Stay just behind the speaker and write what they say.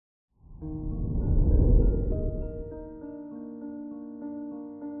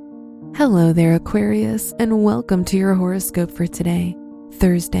Hello there, Aquarius, and welcome to your horoscope for today,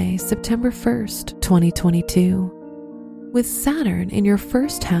 Thursday, September 1st, 2022. With Saturn in your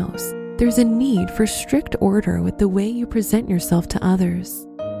first house, there's a need for strict order with the way you present yourself to others.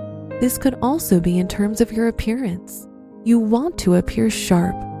 This could also be in terms of your appearance. You want to appear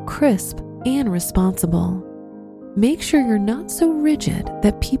sharp, crisp, and responsible. Make sure you're not so rigid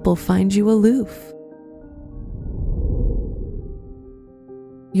that people find you aloof.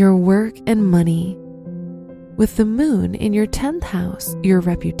 Your work and money. With the moon in your 10th house, your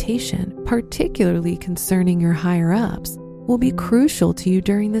reputation, particularly concerning your higher-ups, will be crucial to you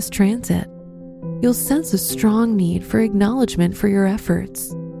during this transit. You'll sense a strong need for acknowledgement for your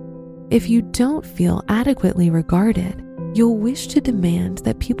efforts. If you don't feel adequately regarded, you'll wish to demand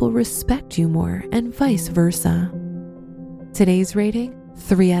that people respect you more and vice versa. Today's rating,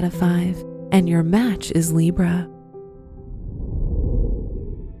 3 out of 5, and your match is Libra.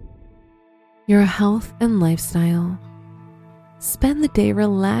 Your health and lifestyle. Spend the day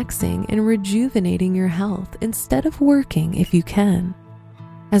relaxing and rejuvenating your health instead of working if you can.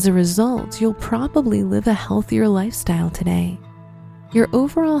 As a result, you'll probably live a healthier lifestyle today. Your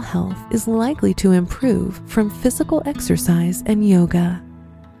overall health is likely to improve from physical exercise and yoga.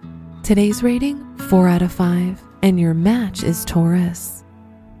 Today's rating, 4 out of 5, and your match is Taurus.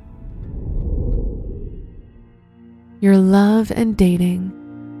 Your love and dating.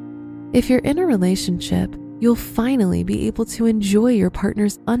 If you're in a relationship, you'll finally be able to enjoy your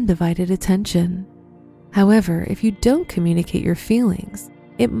partner's undivided attention. However, if you don't communicate your feelings,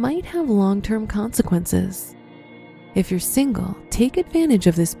 it might have long-term consequences. If you're single, take advantage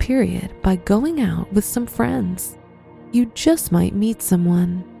of this period by going out with some friends. You just might meet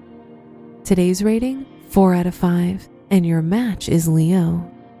someone. Today's rating, 4 out of 5, and your match is Leo.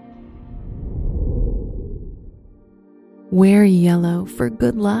 Wear yellow for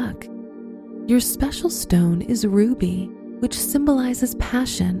good luck. Your special stone is ruby, which symbolizes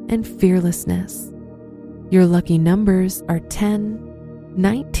passion and fearlessness. Your lucky numbers are 10,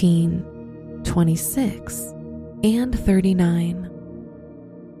 19, 26, and 39.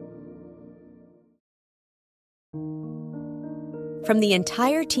 From the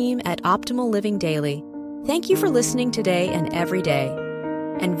entire team at Optimal Living Daily, thank you for listening today and every day.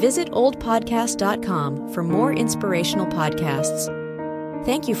 And visit oldpodcast.com for more inspirational podcasts.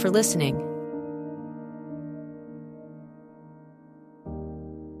 Thank you for listening.